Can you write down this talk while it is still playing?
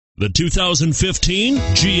The 2015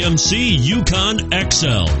 GMC Yukon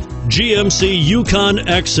XL. GMC Yukon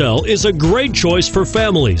XL is a great choice for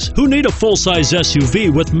families who need a full-size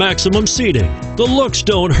SUV with maximum seating. The looks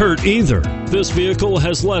don't hurt either. This vehicle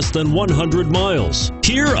has less than 100 miles.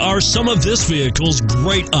 Here are some of this vehicle's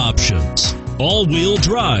great options: all-wheel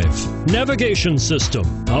drive, navigation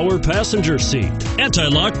system, power passenger seat,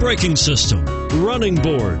 anti-lock braking system, running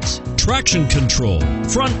boards, traction control,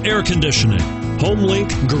 front air conditioning,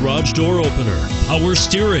 HomeLink garage door opener, power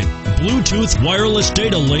steering, Bluetooth wireless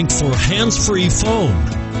data link for hands-free phone.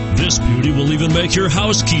 This beauty will even make your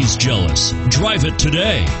house keys jealous. Drive it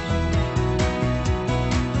today.